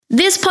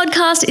This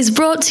podcast is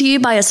brought to you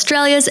by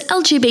Australia's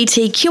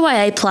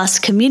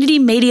LGBTQIA+ community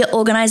media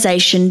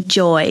organisation,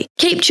 Joy.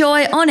 Keep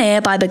Joy on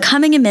air by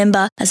becoming a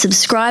member, a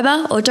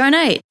subscriber, or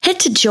donate. Head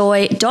to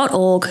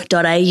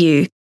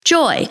joy.org.au.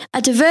 Joy,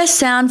 a diverse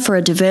sound for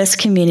a diverse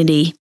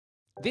community.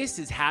 This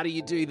is How Do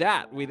You Do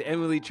That with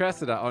Emily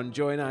Tressida on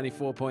Joy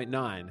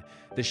 94.9,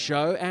 the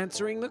show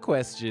answering the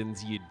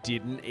questions you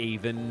didn't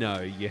even know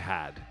you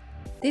had.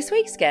 This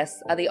week's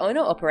guests are the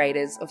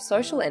owner-operators of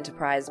social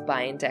enterprise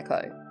Buy &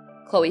 Deco,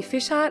 Chloe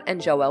Fishart and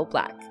Joelle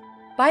Black.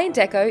 Buy &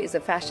 Deco is a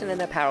fashion and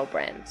apparel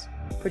brand,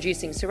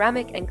 producing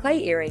ceramic and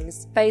clay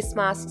earrings, face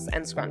masks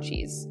and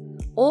scrunchies,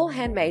 all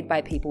handmade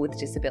by people with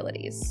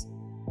disabilities.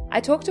 I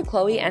talked to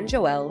Chloe and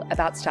Joelle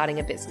about starting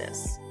a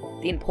business,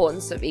 the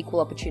importance of equal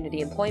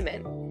opportunity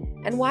employment,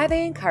 and why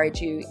they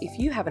encourage you, if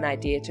you have an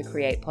idea to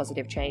create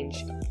positive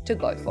change, to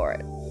go for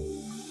it.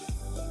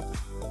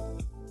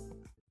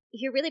 If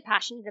you're really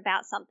passionate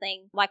about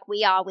something like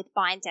we are with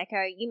Buy &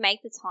 Deco, you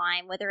make the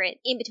time, whether it's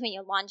in between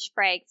your lunch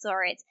breaks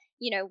or it's,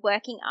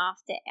 working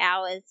after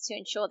hours to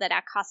ensure that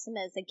our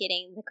customers are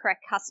getting the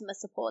correct customer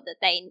support that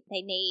they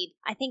need.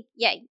 I think,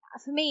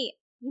 for me,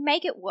 you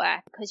make it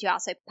work because you are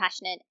so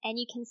passionate and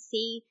you can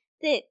see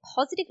the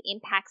positive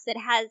impacts that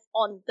it has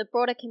on the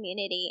broader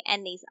community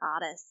and these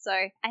artists. So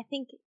I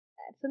think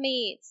for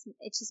me,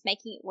 it's just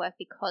making it work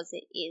because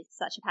it is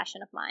such a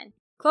passion of mine.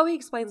 Chloe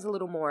explains a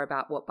little more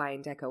about what Buy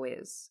 &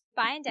 Deco is.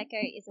 Buy & Deco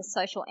is a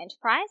social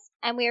enterprise,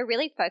 and we are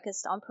really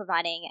focused on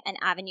providing an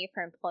avenue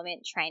for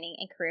employment, training,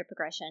 and career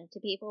progression to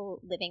people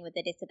living with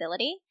a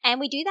disability. And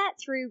we do that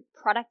through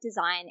product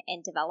design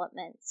and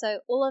development. So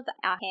all of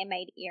our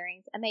handmade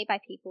earrings are made by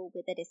people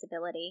with a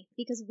disability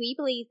because we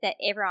believe that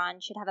everyone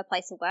should have a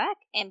place to work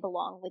and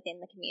belong within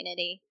the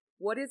community.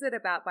 What is it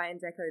about Buy &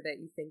 Deco that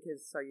you think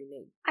is so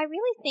unique? I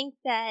really think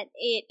that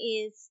it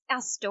is our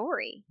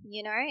story,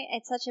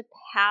 It's such a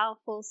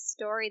powerful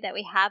story that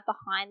we have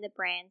behind the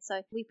brand.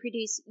 So we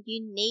produce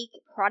unique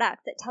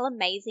products that tell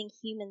amazing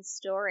human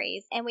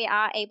stories, and we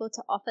are able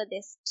to offer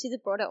this to the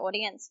broader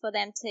audience for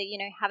them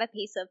to, have a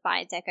piece of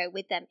Buy & Deco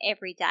with them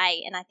every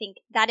day. And I think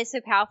that is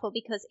so powerful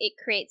because it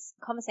creates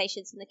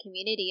conversations in the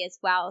community as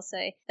well. So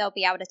they'll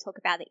be able to talk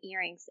about the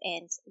earrings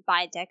and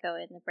Buy & Deco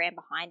and the brand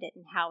behind it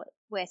and how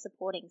we're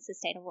supporting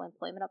sustainable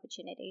employment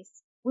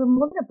opportunities. When we're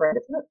looking at brand,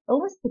 it's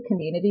almost the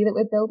community that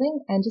we're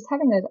building, and just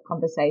having those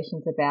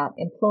conversations about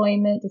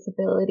employment,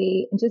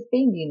 disability, and just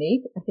being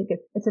unique. I think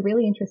it's a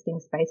really interesting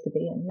space to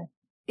be in. Yeah.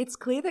 It's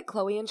clear that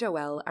Chloe and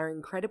Joelle are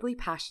incredibly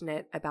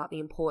passionate about the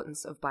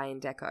importance of Buy &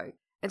 Deco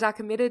and are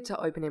committed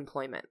to open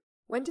employment.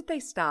 When did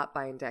they start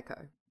Buy &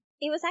 Deco?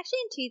 It was actually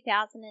in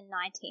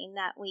 2019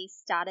 that we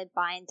started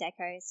Buy &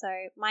 Deco. So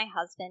my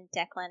husband,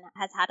 Declan,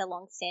 has had a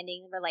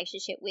long-standing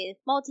relationship with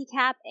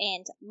Multicap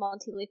and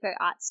Montelupo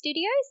Art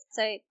Studios.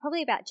 So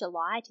probably about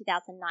July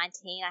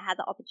 2019, I had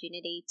the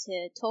opportunity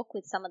to talk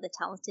with some of the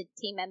talented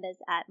team members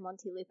at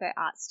Montelupo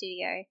Art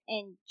Studio.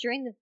 And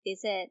during the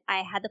visit,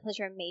 I had the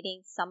pleasure of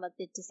meeting some of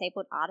the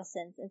disabled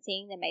artisans and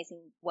seeing the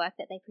amazing work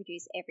that they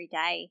produce every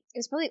day. It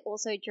was probably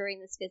also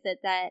during this visit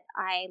that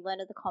I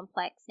learned of the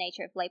complex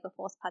nature of labour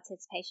force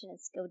participation and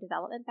skill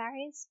development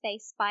barriers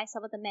faced by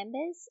some of the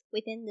members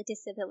within the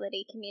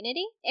disability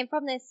community. And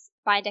from this,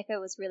 Buy & Deco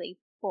was really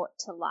brought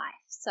to life.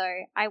 So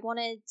I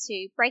wanted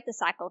to break the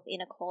cycle of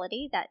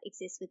inequality that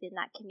exists within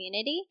that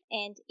community,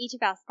 and each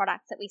of our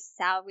products that we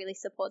sell really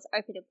supports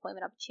open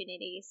employment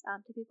opportunities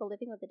to people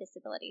living with a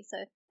disability. So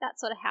that's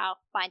sort of how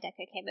Buy &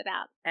 Deco came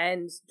about.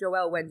 And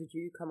Joelle, when did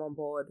you come on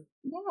board?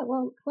 Yeah,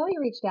 well, Chloe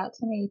reached out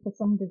to me for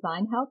some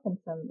design help and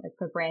some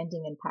for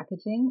branding and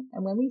packaging.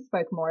 And when we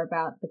spoke more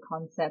about the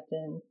concept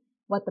and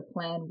what the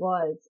plan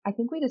was, I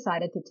think we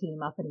decided to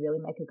team up and really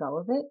make a go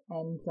of it.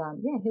 And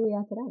here we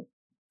are today.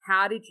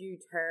 How did you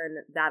turn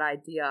that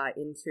idea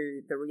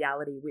into the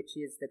reality, which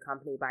is the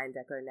company Buy &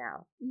 Deco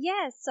now?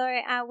 Yeah, so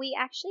we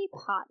actually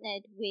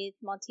partnered with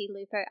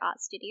Montelupo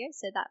Art Studio.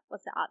 So that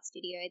was the art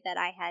studio that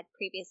I had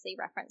previously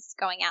referenced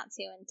going out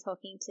to and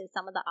talking to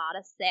some of the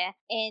artists there.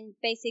 And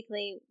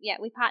basically,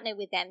 we partnered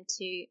with them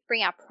to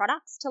bring our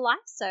products to life.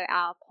 So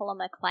our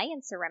polymer clay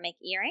and ceramic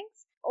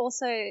earrings.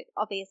 Also,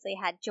 obviously,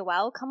 had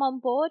Joelle come on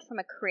board from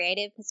a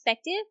creative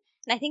perspective.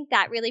 And I think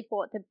that really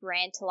brought the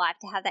brand to life,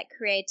 to have that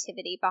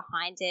creativity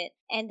behind it.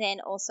 And then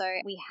also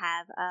we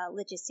have a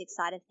logistics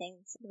side of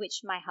things,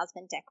 which my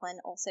husband Declan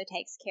also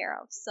takes care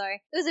of. So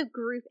it was a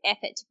group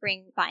effort to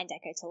bring Buy &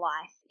 Deco to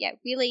life. Yeah,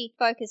 really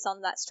focus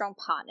on that strong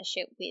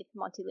partnership with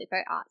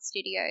Montelupo Art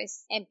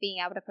Studios and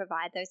being able to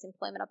provide those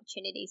employment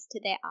opportunities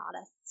to their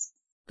artists.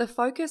 The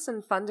focus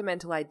and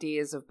fundamental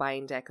ideas of Buy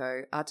 &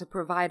 Deco are to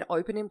provide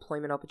open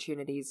employment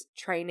opportunities,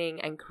 training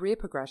and career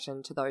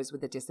progression to those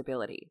with a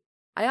disability.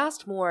 I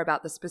asked more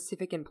about the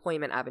specific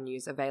employment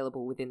avenues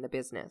available within the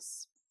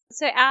business.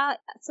 So our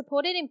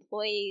supported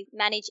employees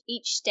manage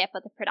each step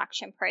of the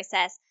production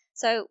process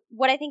So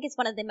what I think is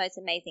one of the most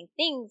amazing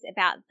things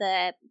about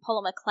the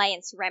polymer clay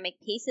and ceramic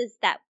pieces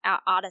that our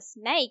artists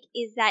make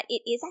is that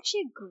it is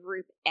actually a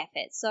group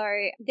effort. So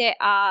there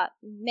are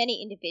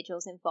many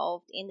individuals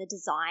involved in the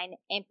design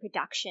and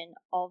production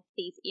of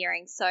these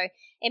earrings. So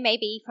it may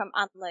be from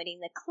unloading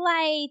the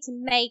clay to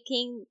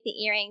making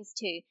the earrings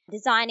to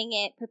designing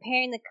it,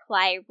 preparing the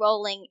clay,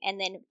 rolling, and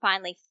then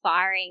finally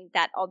firing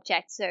that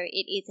object so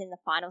it is in the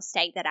final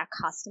state that our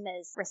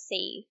customers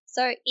receive.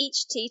 So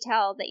each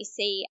detail that you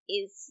see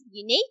is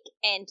unique,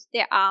 and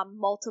there are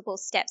multiple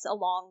steps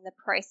along the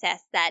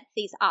process that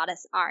these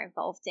artists are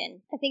involved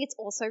in. I think it's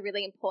also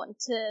really important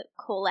to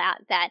call out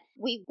that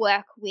we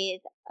work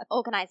with an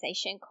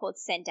organization called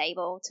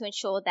Sendable to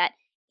ensure that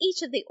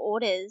each of the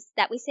orders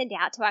that we send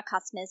out to our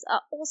customers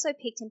are also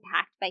picked and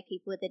packed by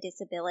people with a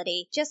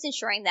disability, just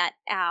ensuring that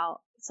our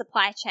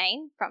supply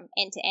chain from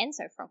end to end,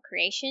 so from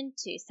creation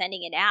to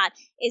sending it out,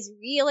 is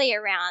really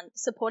around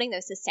supporting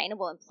those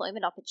sustainable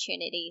employment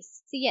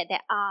opportunities. So yeah,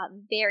 there are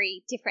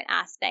very different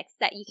aspects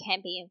that you can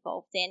be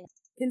involved in.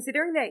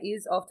 Considering there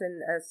is often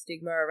a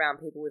stigma around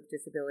people with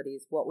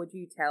disabilities, what would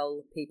you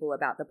tell people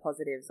about the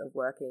positives of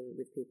working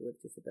with people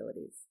with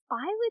disabilities?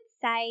 I would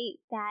say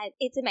that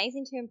it's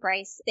amazing to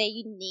embrace their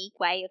unique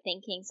way of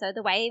thinking. So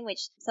the way in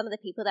which some of the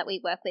people that we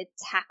work with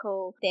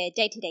tackle their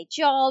day-to-day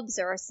jobs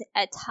or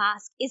a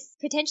task is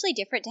potentially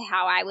different to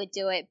how I would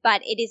do it,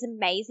 but it is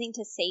amazing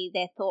to see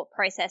their thought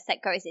process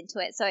that goes into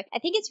it. So I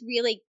think it's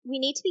really, we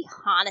need to be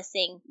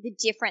harnessing the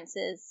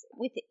differences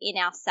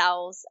within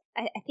ourselves.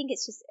 I think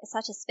it's just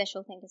such a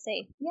special thing to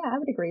see. Yeah, I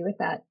would agree with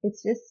that.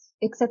 It's just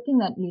accepting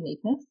that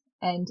uniqueness.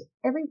 And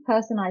every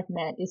person I've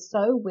met is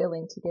so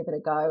willing to give it a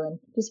go and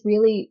just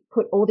really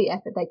put all the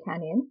effort they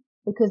can in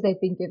because they've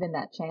been given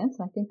that chance.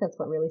 And I think that's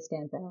what really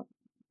stands out.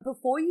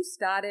 Before you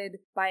started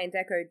Buy &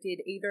 Deco,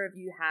 did either of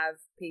you have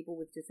people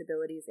with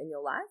disabilities in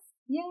your life?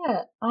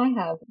 Yeah, I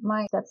have.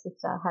 My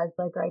stepsister has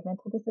a grade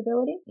mental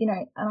disability,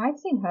 and I've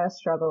seen her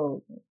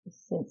struggle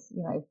since,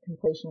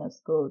 completion of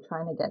school,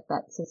 trying to get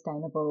that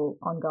sustainable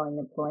ongoing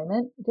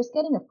employment. Just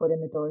getting a foot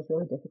in the door is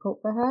really difficult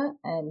for her.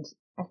 And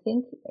I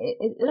think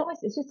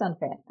it's just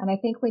unfair. And I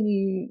think when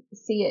you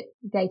see it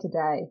day to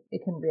day,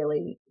 it can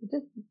really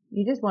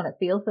you just want to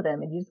feel for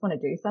them and you just want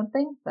to do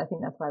something. So I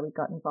think that's why we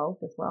got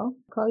involved as well.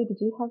 Chloe, did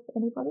you have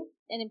anybody?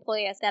 An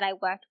employer that I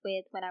worked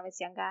with when I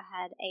was younger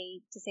had a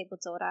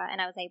disabled daughter,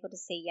 and I was able to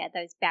see,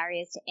 those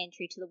barriers to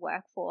entry to the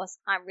workforce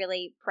are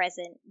really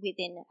present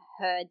within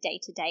her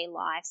day-to-day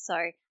life. So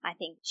I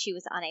think she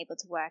was unable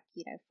to work,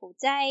 full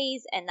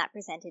days, and that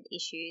presented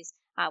issues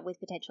with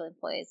potential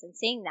employers. And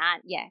seeing that,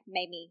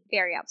 made me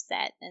very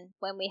upset. And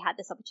when we had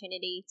this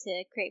opportunity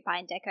to create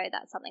Buy & Deco,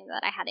 that's something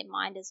that I had in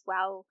mind as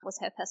well, was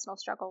her personal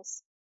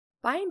struggles.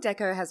 Buy &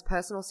 Deco has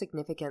personal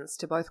significance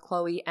to both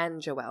Chloe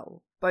and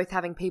Joelle, both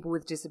having people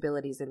with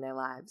disabilities in their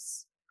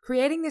lives.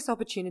 Creating this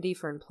opportunity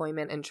for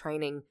employment and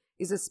training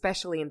is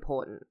especially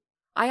important.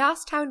 I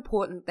asked how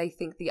important they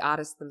think the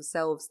artists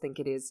themselves think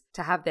it is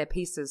to have their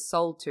pieces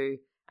sold to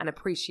and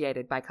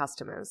appreciated by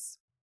customers.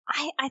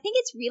 I think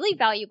it's really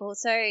valuable.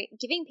 So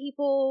giving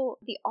people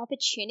the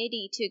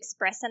opportunity to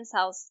express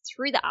themselves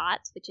through the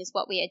arts, which is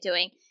what we are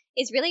doing,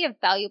 is really a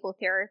valuable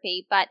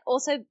therapy, but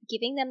also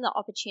giving them the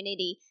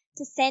opportunity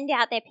to send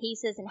out their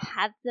pieces and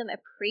have them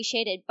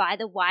appreciated by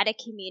the wider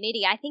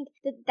community. I think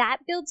that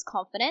builds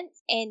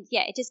confidence, and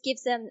it just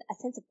gives them a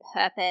sense of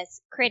purpose,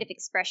 creative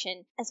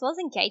expression, as well as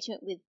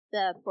engagement with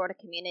the broader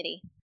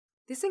community.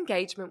 This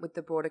engagement with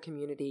the broader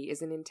community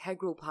is an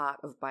integral part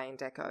of Buy &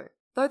 Deco.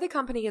 Though the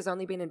company has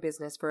only been in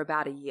business for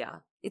about a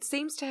year, it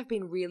seems to have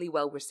been really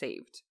well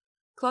received.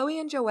 Chloe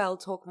and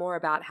Joelle talk more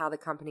about how the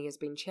company has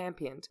been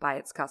championed by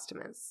its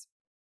customers.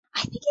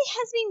 I think it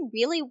has been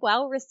really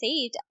well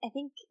received. I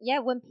think,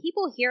 when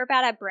people hear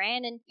about our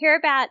brand and hear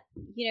about,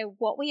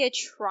 what we are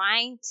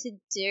trying to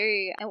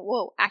do and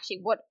what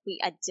we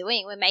are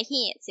doing, we're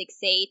making it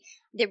succeed.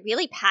 They're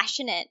really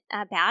passionate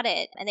about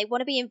it and they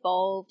want to be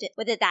involved,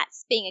 whether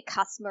that's being a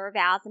customer of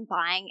ours and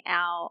buying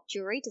our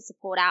jewelry to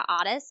support our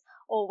artists,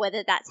 or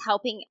whether that's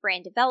helping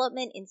brand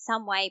development in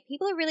some way.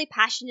 People are really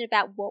passionate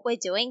about what we're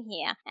doing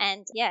here.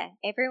 And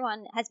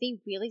everyone has been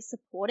really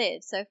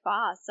supportive so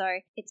far. So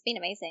it's been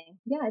amazing.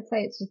 Yeah, I'd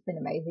say it's just been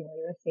amazingly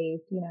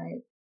received.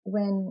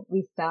 When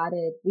we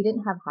started, we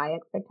didn't have high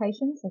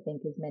expectations, I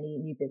think, as many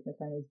new business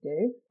owners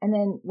do. And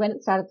then when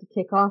it started to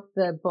kick off,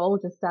 the ball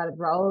just started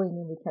rolling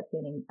and we kept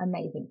getting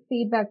amazing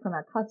feedback from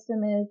our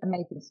customers,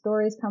 amazing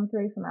stories come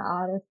through from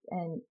our artists,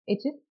 and it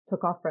just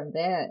took off from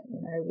there.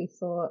 We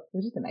saw, it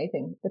was just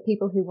amazing. The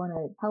people who want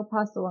to help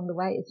us along the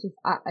way, it's just,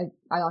 I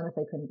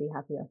honestly couldn't be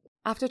happier.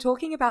 After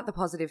talking about the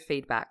positive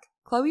feedback,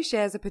 Chloe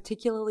shares a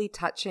particularly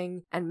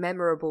touching and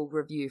memorable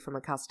review from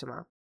a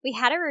customer. We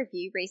had a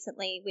review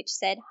recently which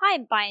said, "Hi,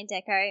 Buy &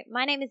 Deco.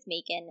 My name is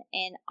Megan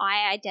and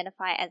I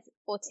identify as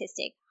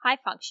autistic, high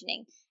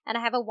functioning, and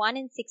I have a 1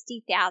 in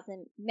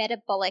 60,000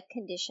 metabolic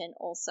condition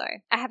also.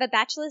 I have a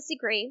bachelor's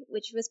degree,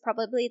 which was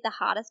probably the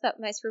hardest but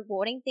most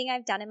rewarding thing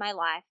I've done in my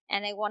life,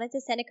 and I wanted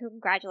to send a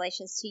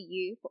congratulations to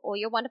you for all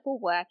your wonderful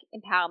work,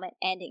 empowerment,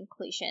 and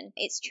inclusion.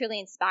 It's truly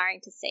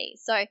inspiring to see.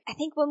 So I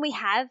think when we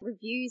have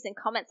reviews and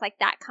comments like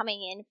that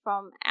coming in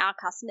from our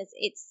customers,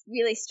 it's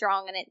really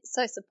strong and it's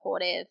so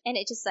supportive, and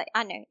it just, like,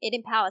 I know, it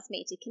empowers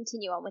me to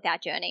continue on with our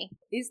journey.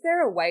 Is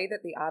there a way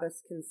that the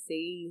artist can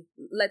see,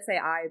 let's say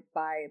I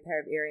buy a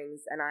pair of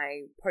earrings and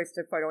I post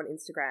a photo on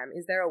Instagram,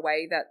 is there a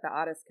way that the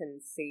artist can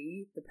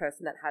see the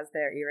person that has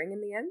their earring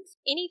in the end?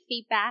 Any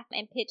feedback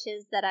and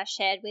pictures that are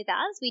shared with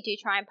us, we do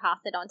try and pass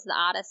it on to the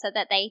artist so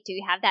that they do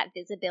have that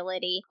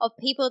visibility of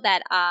people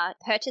that are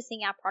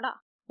purchasing our product.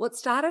 What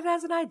started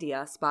as an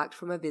idea sparked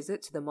from a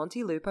visit to the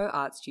Monty Lupo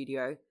Art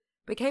Studio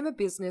became a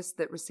business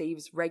that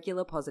receives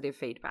regular positive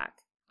feedback.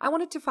 I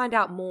wanted to find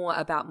out more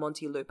about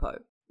Monty Lupo.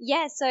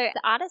 Yeah, so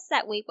the artists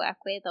that we work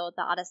with, or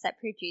the artists that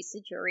produce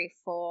the jewelry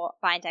for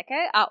By &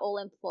 Deco, are all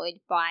employed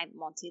by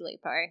Monty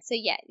Lupo. So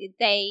yeah,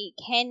 they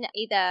can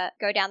either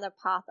go down the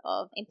path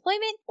of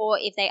employment, or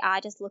if they are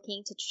just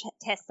looking to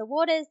test the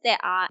waters, there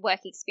are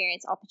work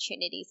experience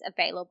opportunities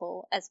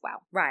available as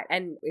well. Right,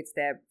 and it's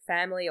their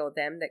family or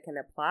them that can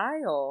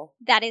apply, or?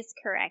 That is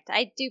correct.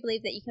 I do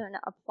believe that you can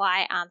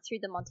apply through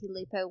the Monty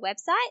Lupo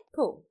website.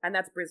 Cool, and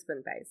that's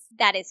Brisbane based.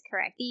 That is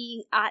correct.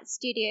 The art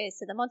studio,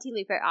 so the Monty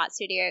Lupo Art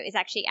Studio, is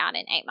actually out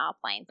in 8 Mile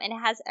Plains, and it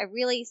has a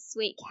really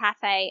sweet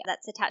cafe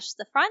that's attached to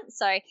the front.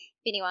 So if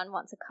anyone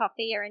wants a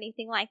coffee or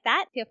anything like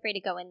that, feel free to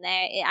go in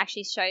there. It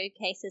actually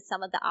showcases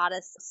some of the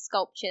artists'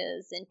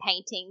 sculptures and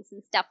paintings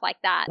and stuff like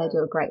that. They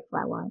do a great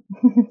flat white.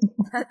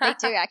 They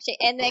do, actually,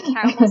 and their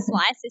caramel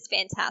slice is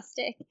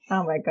fantastic.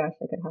 Oh my gosh,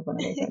 I could have one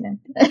of those right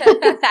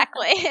now.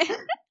 Exactly.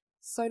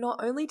 So not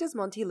only does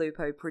Monty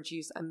Lupo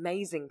produce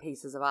amazing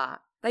pieces of art,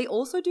 they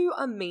also do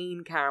a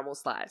mean caramel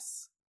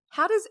slice.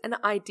 How does an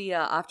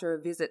idea after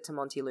a visit to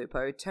Monty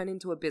Lupo turn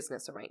into a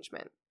business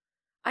arrangement?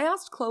 I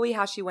asked Chloe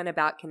how she went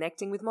about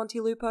connecting with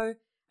Monty Lupo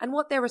and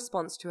what their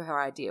response to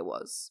her idea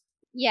was.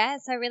 Yeah,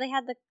 so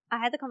I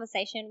had the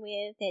conversation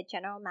with their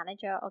general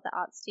manager of the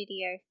art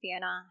studio,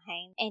 Fiona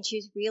Haynes, and she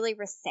was really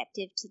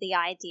receptive to the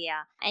idea.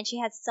 And she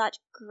had such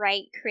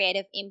great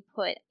creative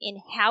input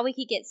in how we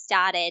could get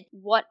started,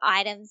 what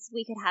items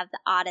we could have the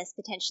artist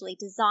potentially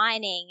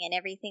designing and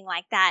everything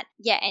like that.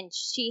 Yeah, and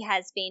she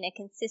has been a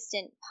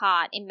consistent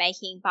part in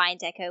making By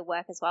 & Deco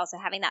work as well. So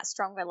having that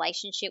strong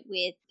relationship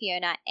with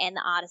Fiona and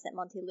the artist at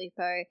Monty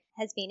Lupo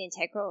has been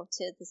integral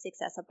to the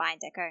success of By &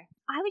 Deco.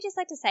 I would just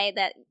like to say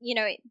that,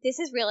 this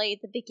is really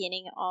the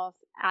beginning of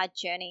our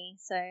journey.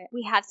 So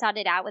we have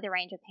started out with a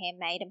range of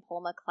handmade and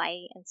polymer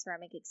clay and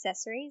ceramic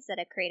accessories that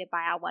are created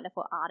by our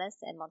wonderful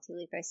artists at Monty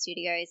Lupo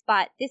Studios.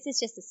 But this is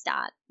just a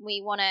start.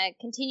 We want to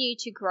continue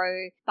to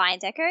grow By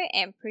 & Deco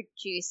and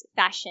produce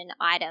fashion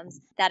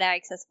items that are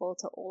accessible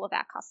to all of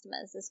our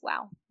customers as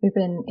well. We've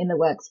been in the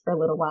works for a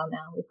little while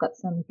now. We've got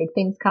some big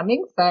things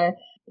coming. So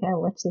yeah,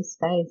 watch this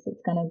space.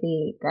 It's going to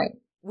be great.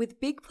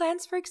 With big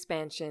plans for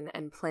expansion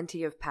and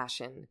plenty of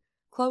passion,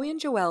 Chloe and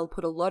Joelle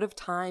put a lot of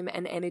time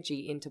and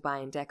energy into By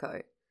 &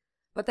 Deco,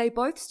 but they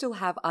both still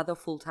have other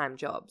full-time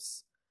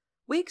jobs.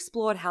 We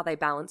explored how they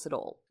balance it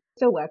all.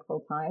 Still work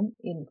full time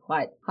in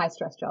quite high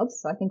stress jobs,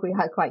 so I think we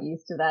are quite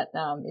used to that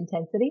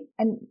intensity.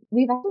 And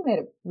we've actually made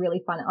it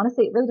really fun.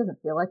 Honestly, it really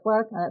doesn't feel like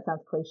work. I know it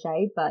sounds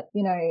cliche, but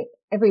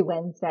every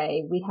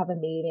Wednesday we have a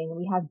meeting,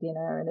 we have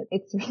dinner, and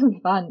it's really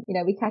fun.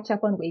 We catch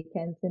up on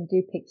weekends and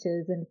do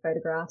pictures and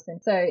photographs,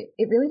 and so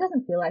it really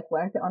doesn't feel like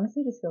work. It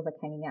honestly just feels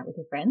like hanging out with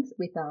your friends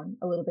with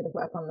a little bit of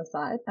work on the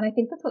side. And I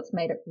think that's what's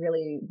made it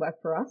really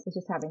work for us, is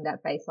just having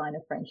that baseline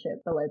of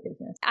friendship below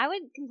business. I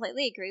would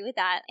completely agree with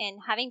that. And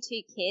having 2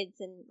 kids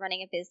and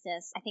running a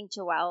business, I think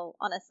Joelle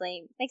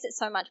honestly makes it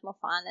so much more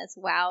fun as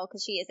well,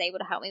 because she is able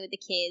to help me with the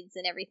kids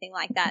and everything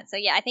like that. So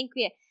yeah, I think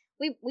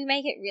we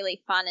make it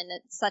really fun, and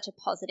it's such a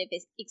positive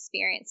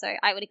experience. So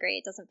I would agree,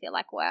 it doesn't feel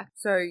like work.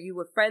 So you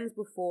were friends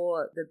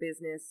before the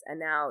business, and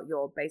now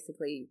you're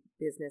basically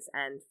business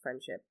and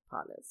friendship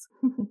partners.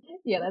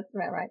 Yeah, that's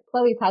about right.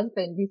 Chloe's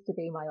husband used to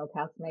be my old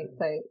housemate,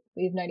 so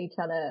we've known each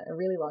other a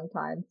really long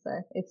time. So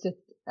it's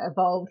just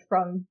evolved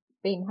from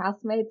being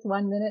housemates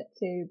one minute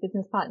to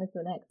business partners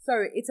the next.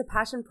 So it's a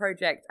passion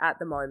project at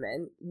the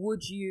moment.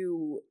 Would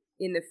you,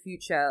 in the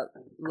future,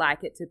 like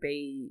it to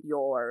be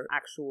your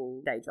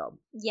actual day job?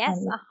 Yes,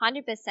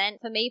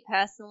 100%. For me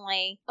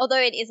personally, although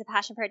it is a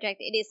passion project,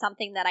 it is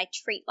something that I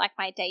treat like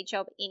my day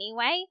job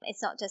anyway.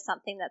 It's not just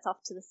something that's off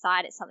to the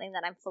side. It's something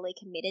that I'm fully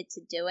committed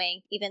to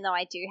doing, even though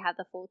I do have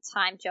the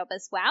full-time job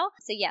as well.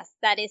 So yes,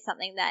 that is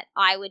something that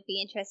I would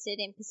be interested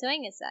in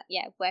pursuing, is that,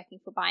 working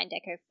for By &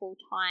 Deco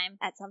full-time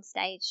at some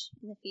stage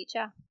in the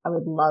future. I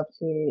would love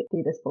to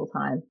do this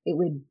full-time. It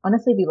would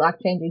honestly be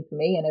life-changing for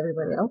me and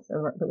everybody else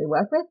that we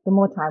work with. The the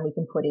more time we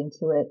can put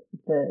into it,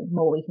 the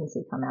more we can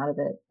see come out of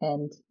it.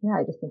 And yeah,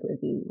 I just think it would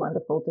be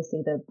wonderful to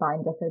see the By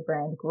Indeco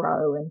brand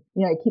grow and,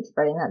 keep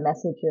spreading that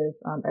message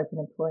of open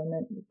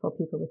employment for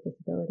people with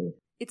disabilities.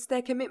 It's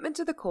their commitment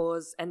to the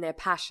cause and their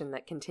passion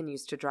that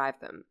continues to drive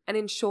them and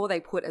ensure they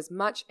put as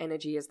much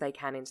energy as they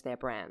can into their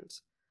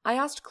brand. I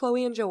asked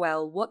Chloe and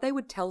Joelle what they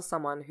would tell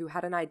someone who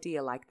had an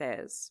idea like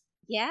theirs.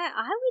 Yeah,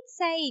 I would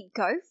say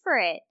go for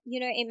it.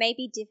 It may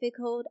be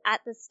difficult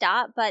at the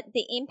start, but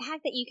the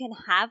impact that you can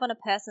have on a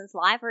person's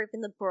life or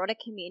even the broader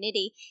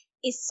community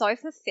is so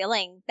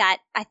fulfilling that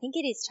I think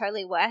it is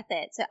totally worth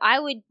it. So I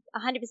would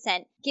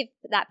 100% give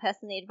that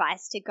person the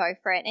advice to go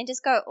for it and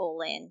just go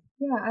all in.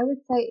 Yeah, I would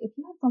say if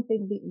you have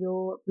something that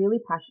you're really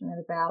passionate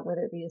about,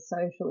 whether it be a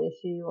social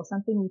issue or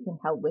something you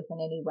can help with in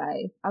any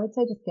way, I would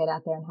say just get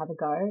out there and have a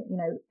go,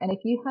 and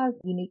if you have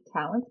unique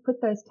talents, put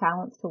those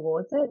talents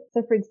towards it.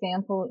 So for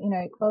example,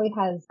 Chloe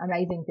has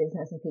amazing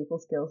business and people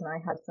skills and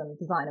I have some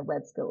design and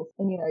web skills.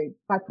 And,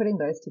 by putting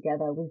those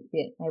together, we've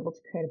been able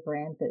to create a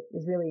brand that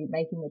is really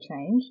making a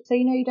change. So,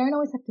 you don't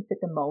always have to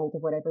fit the mold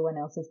of what everyone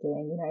else is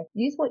doing,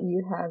 use what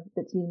you have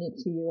that's unique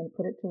to you and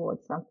put it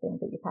towards something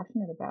that you're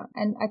passionate about.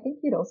 And I think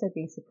you'd also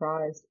be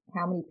surprised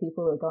how many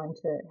people are going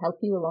to help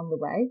you along the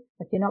way.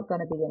 Like you're not going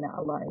to be in it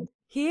alone.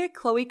 Here,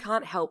 Chloe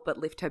can't help but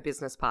lift her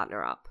business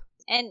partner up.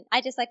 And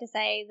I just like to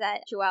say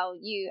that, Joelle,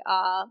 you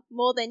are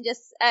more than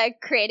just a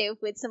creative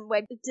with some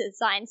web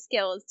design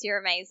skills. You're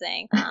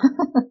amazing.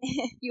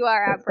 You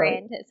are our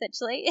brand,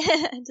 essentially.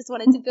 Just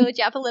wanted to build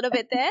you up a little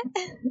bit there.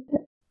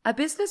 A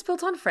business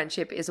built on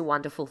friendship is a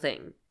wonderful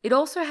thing. It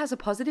also has a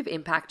positive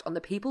impact on the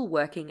people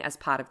working as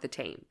part of the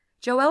team.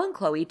 Joelle and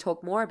Chloe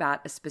talk more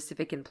about a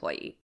specific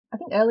employee. I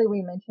think earlier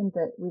we mentioned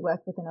that we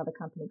work with another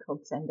company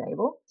called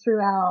Sendable.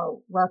 Through our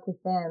work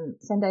with them,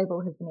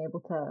 Sendable has been able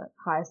to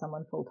hire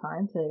someone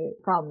full-time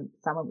from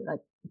someone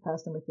like a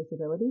person with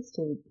disabilities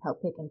to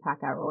help pick and pack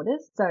our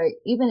orders. So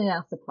even in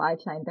our supply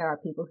chain, there are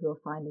people who are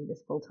finding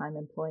this full-time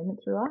employment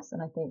through us.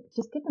 And I think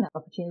just given that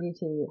opportunity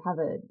to have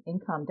an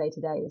income day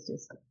to day is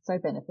just so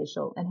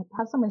beneficial and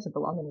have somewhere to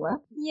belong and work.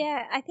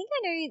 Yeah, I think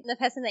I know the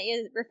person that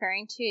you're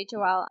referring to,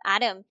 Joelle,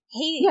 Adam.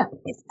 He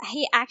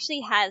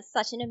actually has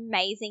such an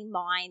amazing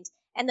mind.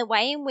 And the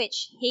way in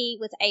which he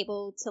was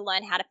able to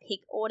learn how to pick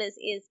orders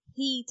is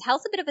he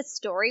tells a bit of a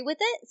story with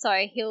it. So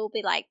he'll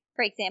be like,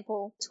 for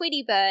example,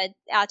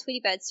 our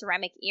Tweety Bird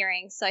ceramic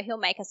earrings. So he'll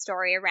make a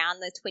story around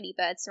the Tweety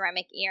Bird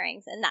ceramic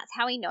earrings. And that's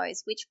how he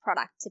knows which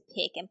product to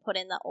pick and put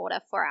in the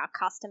order for our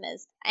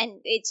customers. And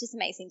it's just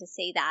amazing to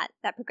see that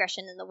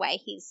progression in the way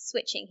he's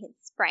switching his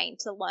brain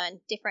to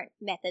learn different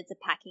methods of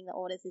packing the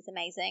orders is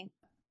amazing.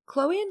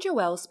 Chloe and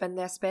Joelle spend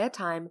their spare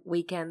time,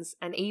 weekends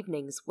and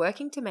evenings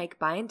working to make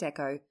By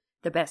Indeco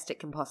the best it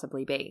can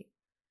possibly be.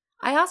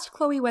 I asked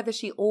Chloe whether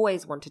she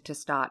always wanted to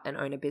start and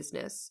own a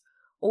business,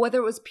 or whether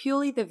it was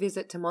purely the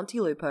visit to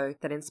Montelupo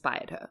that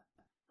inspired her.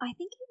 I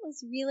think it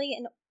was really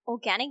an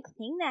organic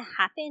thing that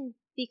happened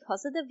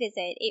because of the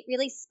visit. It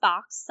really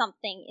sparked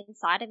something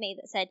inside of me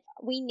that said,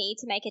 we need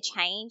to make a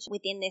change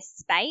within this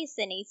space.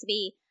 There needs to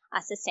be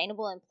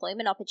sustainable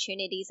employment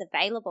opportunities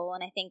available.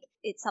 And I think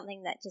it's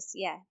something that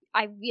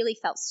I really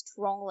felt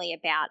strongly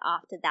about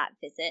after that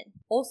visit.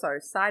 Also,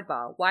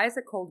 sidebar, why is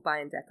it called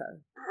By Indeco?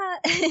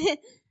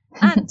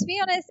 To be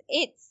honest,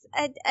 it's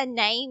a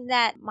name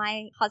that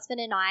my husband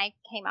and I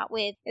came up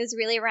with. It was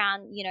really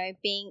around,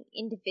 being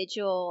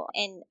individual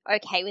and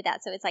okay with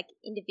that. So it's like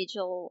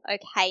individual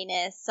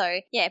okayness. So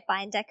yeah,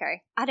 By Indeco.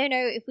 I don't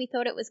know if we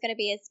thought it was going to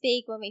be as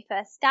big when we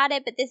first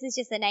started, but this is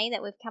just a name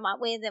that we've come up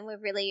with and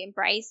we've really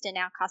embraced and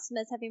our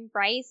customers have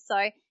embraced.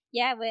 So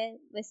yeah,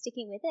 we're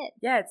sticking with it.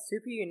 Yeah, it's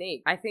super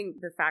unique. I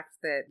think the fact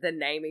that the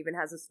name even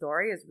has a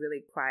story is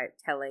really quite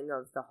telling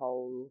of the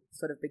whole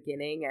sort of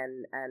beginning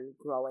and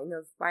growing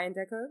of By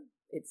Indeco.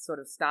 It sort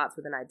of starts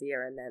with an idea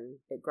and then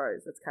it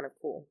grows. It's kind of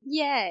cool.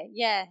 Yeah,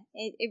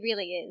 it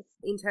really is.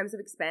 In terms of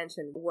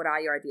expansion, what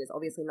are your ideas?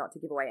 Obviously not to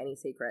give away any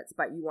secrets,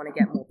 but you want to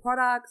get more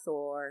products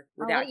or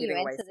without giving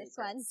away secrets?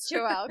 I'll let you answer this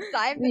one, Joelle,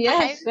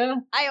 because sure.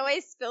 I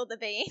always spill the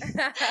beans.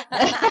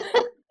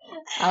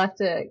 I'll have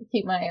to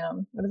keep my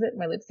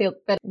my lips sealed.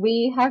 But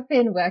we have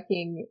been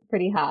working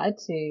pretty hard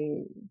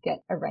to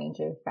get a range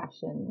of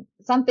fashion,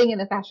 something in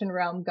the fashion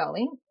realm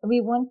going.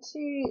 We want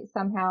to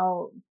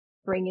somehow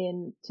bring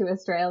in to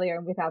Australia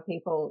and with our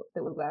people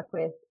that we work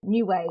with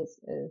new ways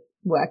of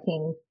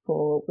working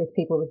with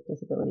people with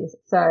disabilities.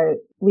 So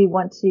we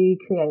want to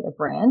create a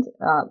brand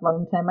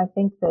long term. I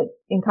think that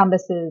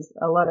encompasses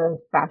a lot of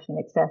fashion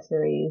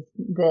accessories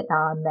that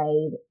are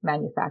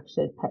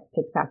manufactured,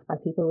 picked, packed by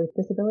people with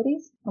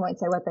disabilities. I won't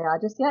say what they are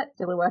just yet.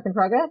 Still a work in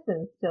progress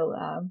and still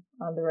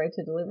on the road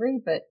to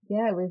delivery. But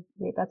yeah,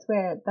 that's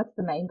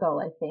the main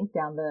goal, I think,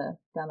 down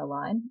the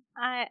line.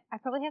 I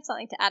probably have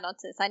something to add on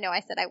to this. I know I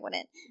said I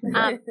wouldn't,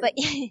 but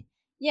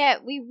yeah,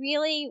 we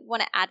really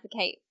want to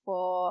advocate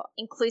for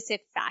inclusive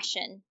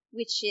fashion,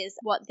 which is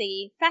what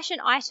the fashion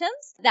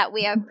items that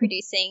we are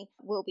producing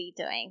will be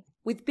doing.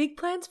 With big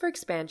plans for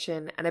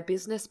expansion and a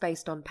business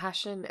based on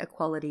passion,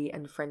 equality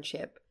and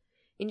friendship,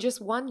 in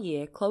just 1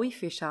 year, Chloe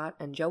Fishart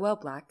and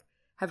Joelle Black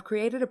have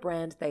created a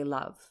brand they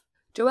love.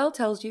 Joelle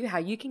tells you how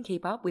you can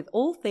keep up with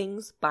all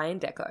things Buy &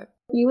 Deco.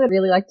 You would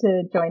really like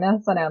to join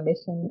us on our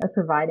mission of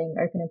providing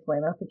open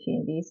employment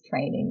opportunities,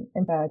 training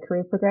and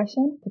career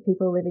progression for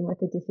people living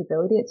with a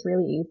disability. It's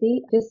really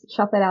easy. Just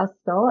shop at our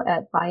store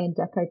at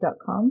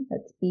buyanddeco.com.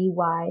 That's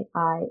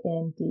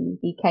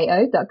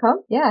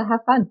BYINDEKO.com. Yeah,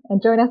 have fun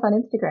and join us on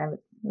Instagram.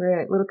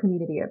 We're a little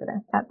community over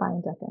there at Buy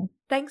 & Deco.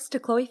 Thanks to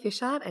Chloe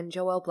Fishart and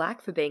Joelle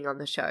Black for being on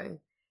the show.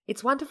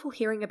 It's wonderful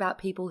hearing about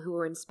people who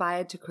are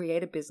inspired to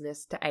create a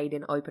business to aid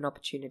in open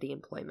opportunity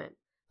employment.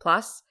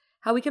 Plus,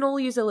 how we can all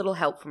use a little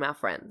help from our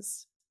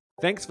friends.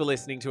 Thanks for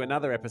listening to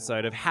another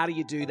episode of How Do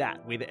You Do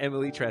That with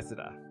Emily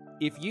Tressida.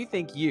 If you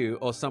think you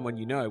or someone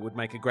you know would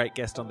make a great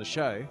guest on the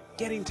show,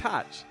 get in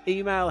touch.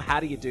 Email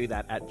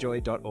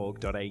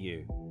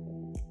howdoyoudothat@joy.org.au.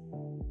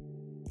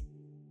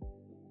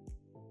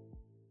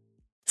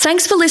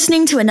 Thanks for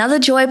listening to another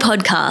Joy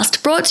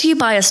podcast brought to you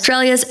by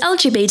Australia's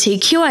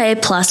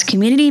LGBTQIA+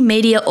 community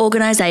media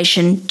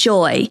organisation,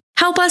 Joy.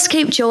 Help us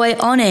keep Joy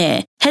on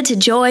air. Head to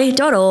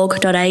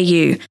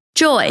joy.org.au.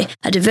 Joy,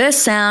 a diverse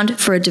sound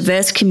for a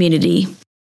diverse community.